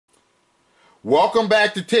Welcome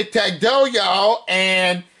back to Tic-Tac-Dough, y'all.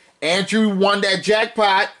 And Andrew won that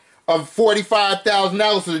jackpot of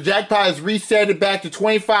 $45,000. So the jackpot is reset it back to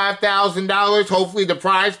 $25,000. Hopefully the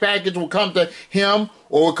prize package will come to him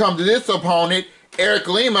or will come to this opponent, Eric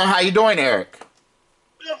Lima. How you doing, Eric?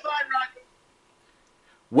 Feel fine, Rocky.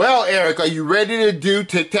 Well, Eric, are you ready to do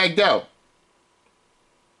Tic-Tac-Dough?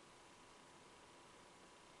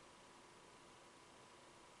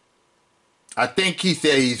 I think he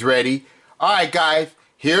said he's ready. All right, guys.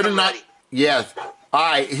 Here are the nine. Yes.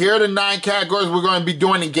 All right. Here are the 9 categories we're going to be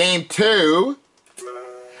doing in game 2.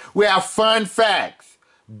 We have fun facts,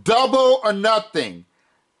 double or nothing,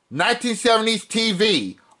 1970s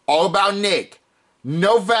TV, all about Nick,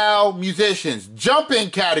 no vowel musicians, jump in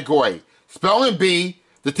category, spelling bee,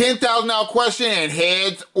 the $10,000 question, and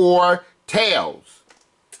heads or tails.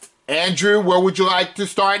 Andrew, where would you like to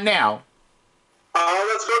start now?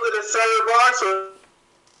 Let's go to the center box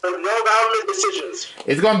with no government decisions.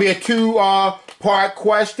 It's going to be a 2-part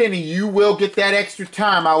question, and you will get that extra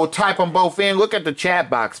time. I will type them both in. Look at the chat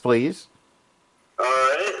box, please. All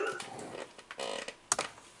right.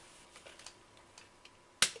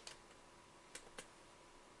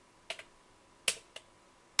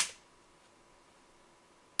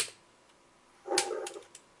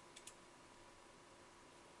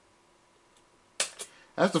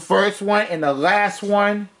 That's the first one, and the last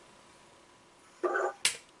one.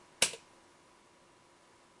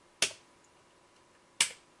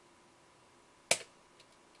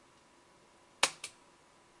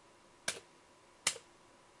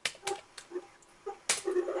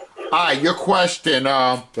 Alright, your question.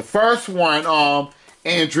 The first one,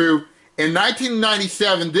 Andrew. In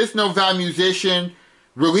 1997, this no-vowel musician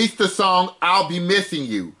released the song "I'll Be Missing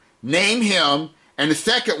You." Name him. And the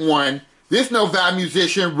second one, this no-vowel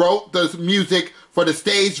musician wrote the music for the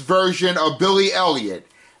stage version of Billy Elliot.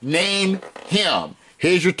 Name him.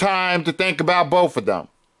 Here's your time to think about both of them.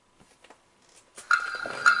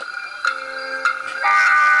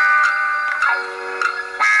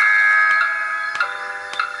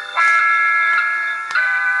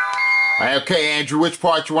 Okay, Andrew, which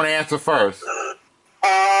part you want to answer first?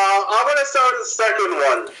 I'm going to start with the second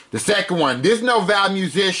one. The second one. This no-vowel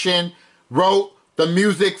musician wrote the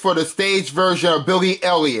music for the stage version of Billy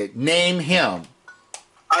Elliot. Name him.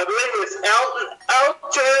 I believe it's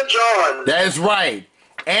Elton John. That is right.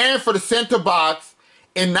 And for the center box,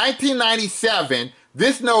 in 1997,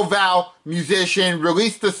 this no-vowel musician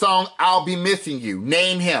released the song "I'll Be Missing You."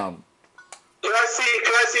 Name him. Can I see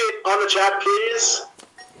it on the chat, please?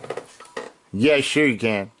 Yeah, sure you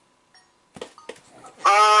can.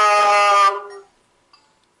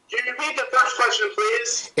 Can you repeat the first question,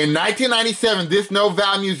 please? In 1997, this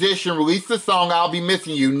no-vowel musician released the song "I'll Be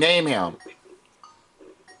Missing You." Name him.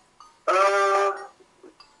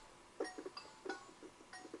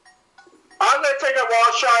 I'm going to take a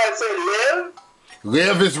wild shot and say Live.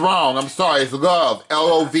 Live is wrong. I'm sorry. It's Love.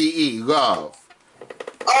 L-O-V-E. Love.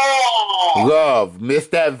 Oh! Love.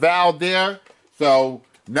 Missed that vowel there. So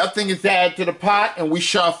nothing is added to the pot, and we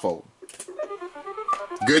shuffle.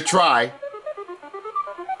 Good try.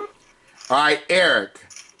 All right, Eric.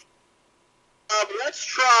 Let's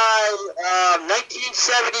try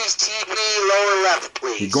 1970s TV lower left,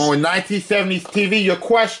 please. You're going 1970s TV. Your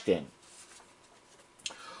question.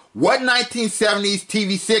 What 1970s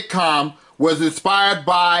TV sitcom was inspired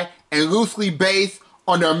by and loosely based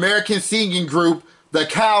on the American singing group the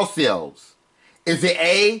Cowsills? Is it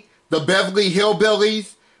A, the Beverly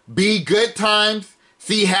Hillbillies, B, Good Times,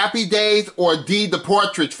 C, Happy Days, or D, the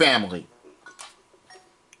Partridge Family?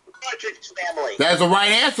 Partridge Family. That's the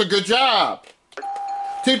right answer. Good job.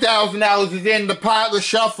 $2,000 is in the pot. Let's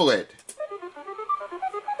shuffle it.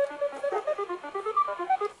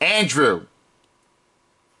 Andrew.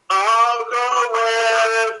 I'll go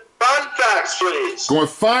with fun facts, please. Going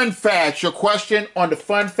fun facts. Your question on the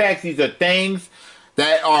fun facts. These are things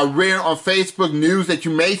that are written on Facebook, news that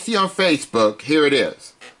you may see on Facebook. Here it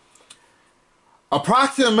is.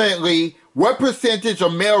 Approximately what percentage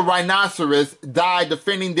of male rhinoceros die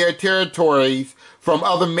defending their territories from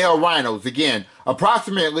other male rhinos? Again,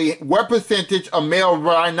 approximately what percentage of male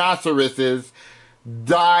rhinoceroses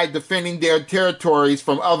die defending their territories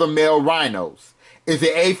from other male rhinos? Is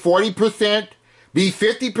it A, 40%, B,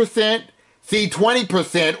 50%, C,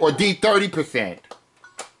 20%, or D, 30%?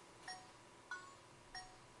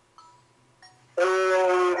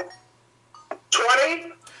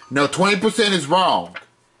 20? No, 20% is wrong.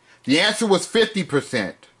 The answer was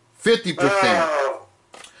 50%. 50%.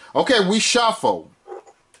 Okay, we shuffle.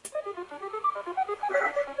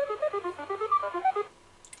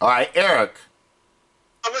 All right, Eric.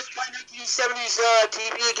 Let's try 1970 1970s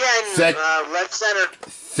TV again. Left center.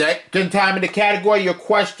 Second time in the category, your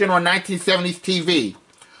question on 1970s TV.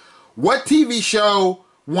 What TV show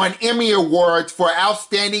won Emmy Awards for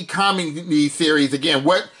Outstanding Comedy Series? Again,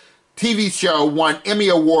 what TV show won Emmy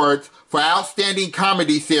Awards for Outstanding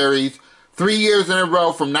Comedy Series 3 years in a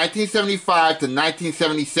row from 1975 to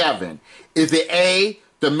 1977? Is it A,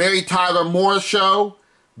 The Mary Tyler Moore Show,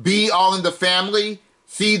 B, All in the Family,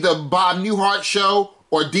 C, The Bob Newhart Show,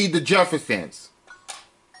 or D, The Jeffersons?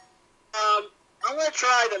 I'm going to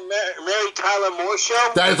try the Mary Tyler Moore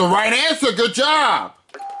Show. That is the right answer. Good job.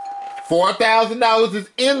 $4,000 is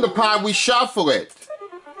in the pot. We shuffle it.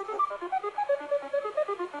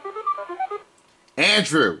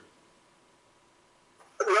 Andrew.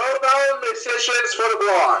 No known decisions for the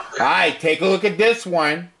block. All right, take a look at this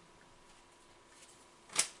one.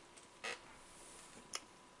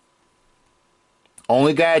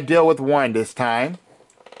 Only got to deal with one this time.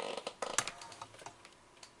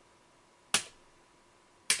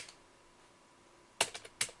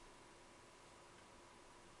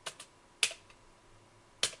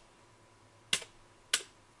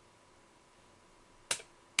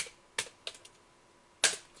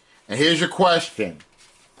 And here's your question.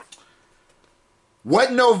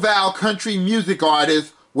 What no-val country music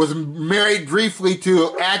artist was married briefly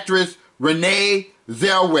to actress Renee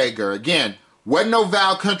Zellweger? Again, what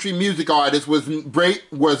no-val country music artist was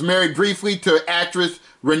married briefly to actress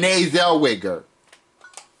Renee Zellweger?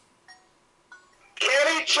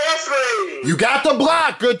 Kenny Chesney. You got the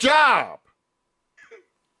block. Good job.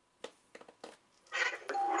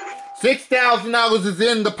 $6,000 is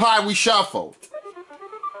in the pot. We shuffle.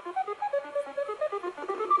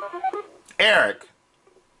 Eric.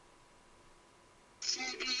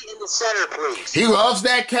 TV in the center, please. He loves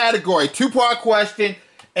that category. Two-part question,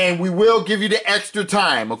 and we will give you the extra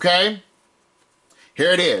time, okay? Here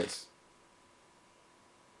it is.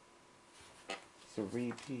 It's a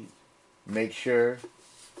repeat. Make sure.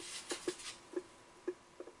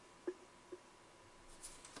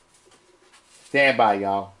 Stand by,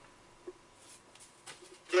 y'all.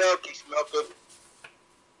 Yeah, okay, smell good.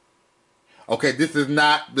 Okay, this is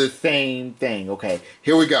not the same thing. Okay,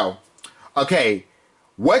 here we go. Okay,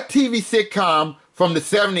 what TV sitcom from the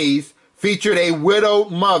 70s featured a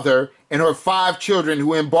widowed mother and her 5 children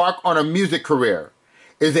who embark on a music career?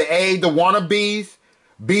 Is it A, The Wannabes,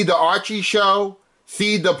 B, The Archie Show,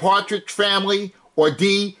 C, The Partridge Family, or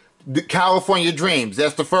D, The California Dreams?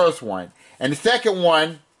 That's the first one. And the second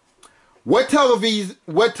one, what television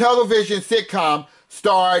sitcom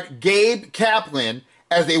starred Gabe Kaplan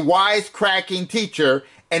as a wisecracking teacher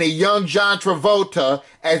and a young John Travolta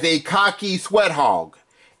as a cocky sweat hog?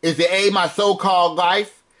 Is it A, My So-Called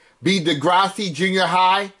Life, B, Degrassi Junior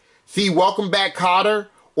High, C, Welcome Back Kotter,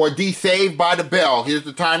 or D, Saved by the Bell? Here's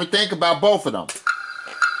the time to think about both of them.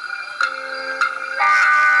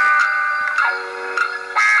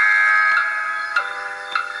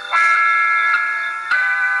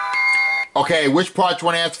 Okay, which part do you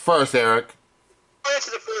want to answer first, Eric? I'll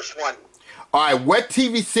answer the first one. All right, what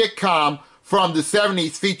TV sitcom from the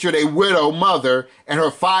 70s featured a widow mother and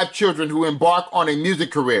her 5 children who embark on a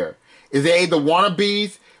music career? Is A, The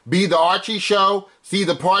Wannabes, B, The Archie Show, C,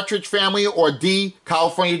 The Partridge Family, or D,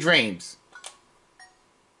 California Dreams?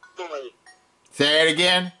 Wait. Say it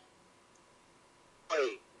again.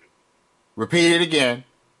 Wait. Repeat it again.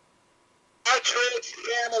 Partridge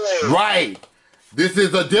Family. Right. This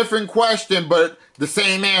is a different question, but the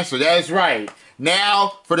same answer. That is right.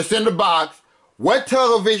 Now, for the cinder box, what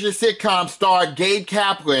television sitcom starred Gabe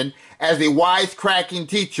Kaplan as a wisecracking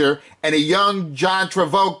teacher and a young John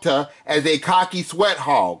Travolta as a cocky sweat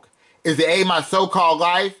hog? Is it A, My So-Called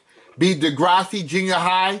Life, B, Degrassi Junior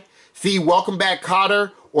High, C, Welcome Back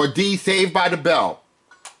Kotter, or D, Saved by the Bell?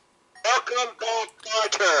 Welcome Back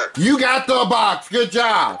Kotter. You got the box. Good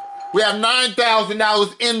job. We have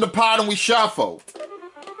 $9,000 in the pot and we shuffle.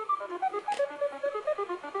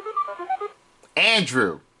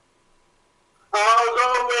 Andrew. I'll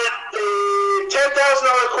go with the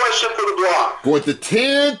 $10,000 question for the block. With the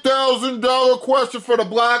 $10,000 question for the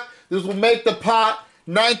block, this will make the pot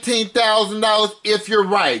 $19,000 if you're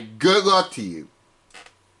right. Good luck to you.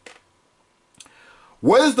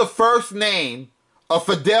 What is the first name of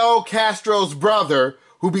Fidel Castro's brother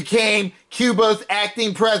who became Cuba's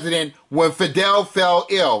acting president when Fidel fell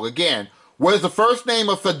ill? Again, what is the first name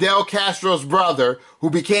of Fidel Castro's brother who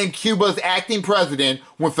became Cuba's acting president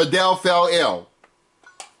when Fidel fell ill?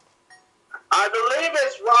 I believe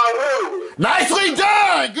it's Raul. Nicely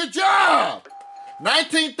done! Good job!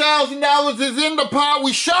 $19,000 is in the pot.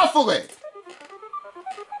 We shuffle it.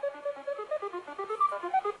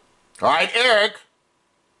 All right, Eric.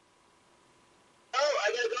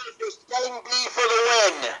 spelling bee for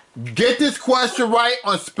the win. Get this question right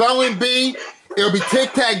on spelling bee. It'll be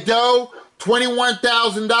Tic-Tac-Dough,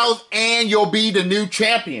 $21,000, and you'll be the new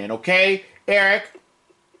champion, okay, Eric?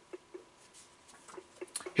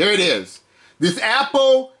 Here it is. This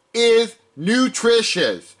apple is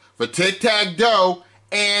nutritious for Tic-Tac-Dough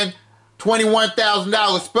and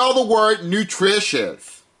 $21,000. Spell the word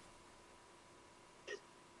nutritious.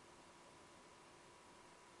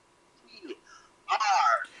 R.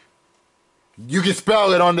 You can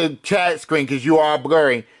spell it on the chat screen because you are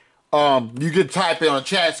blurry. You can type it on the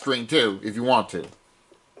chat screen too if you want to. Okay,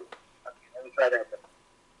 let me try that.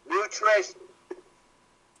 Nutrition.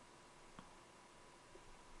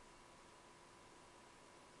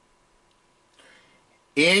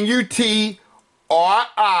 Nutritions.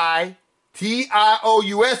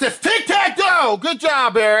 It's Tic-Tac-Dough. Good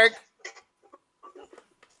job, Eric.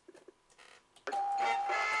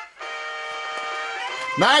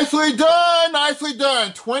 Nicely done. Nicely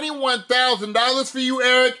done. $21,000 for you,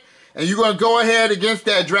 Eric. And you're going to go ahead against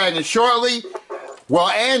that dragon shortly. Well,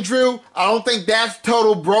 Andrew, I don't think that's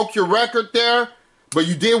total broke your record there. But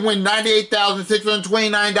you did win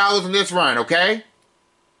 $98,629 in this run, okay?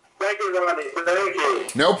 Thank you, Ronnie. Thank you.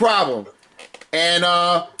 No problem. And,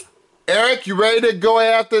 Eric, you ready to go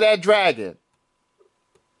after that dragon?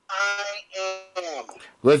 I am.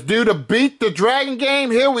 Let's do the Beat the Dragon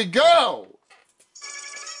game. Here we go.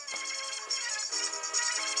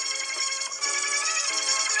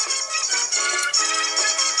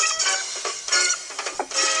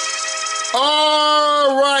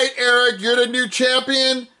 All right, Eric, you're the new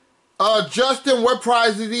champion. Justin, what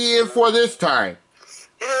prize is he in for this time?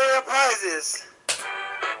 Here are your prizes.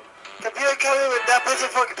 Computer coming with that person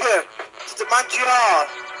for computer. It's the Montreal.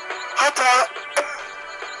 Hot dog.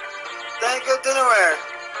 Then go dinnerware.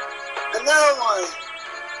 Another one.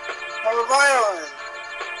 A violin.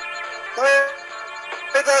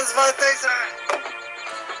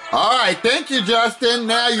 All right, thank you, Justin.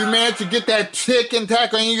 Now you managed to get that tick and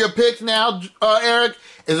tack on your picks now, Eric.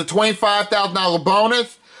 Is a $25,000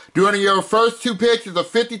 bonus. During your first two picks is a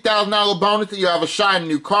 $50,000 bonus that you have a shiny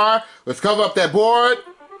new car. Let's cover up that board.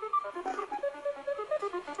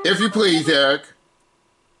 If you please, Eric.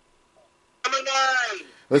 Number 9.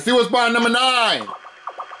 Let's see what's behind number 9.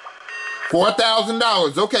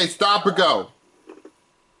 $4,000. Okay, stop or go.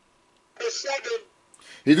 The 7.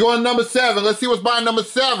 He's going to number 7. Let's see what's behind number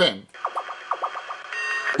 7.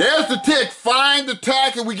 There's the tick. Find the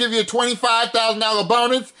tack and we give you a $25,000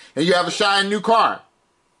 bonus and you have a shiny new car.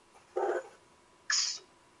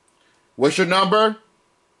 What's your number?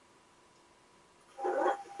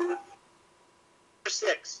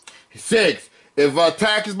 6. 6. If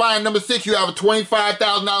tack is behind number 6, you have a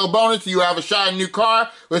 $25,000 bonus and you have a shiny new car.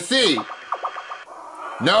 Let's see.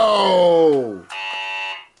 No.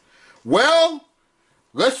 Well,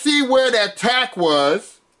 let's see where that tack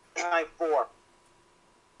was. 9, 4.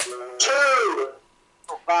 2.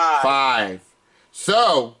 5. 5.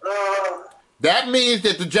 So, that means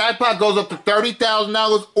that the jackpot goes up to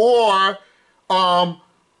 $30,000 or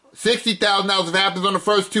 $60,000 if it happens on the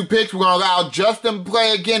first two picks. We're going to allow Justin to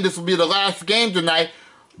play again. This will be the last game tonight.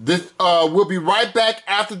 This we'll be right back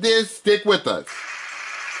after this. Stick with us.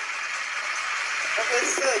 Like I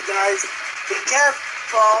said, guys, be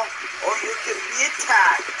careful or you can be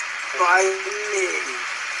attacked by me.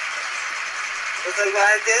 Just like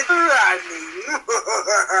I did to Rodney.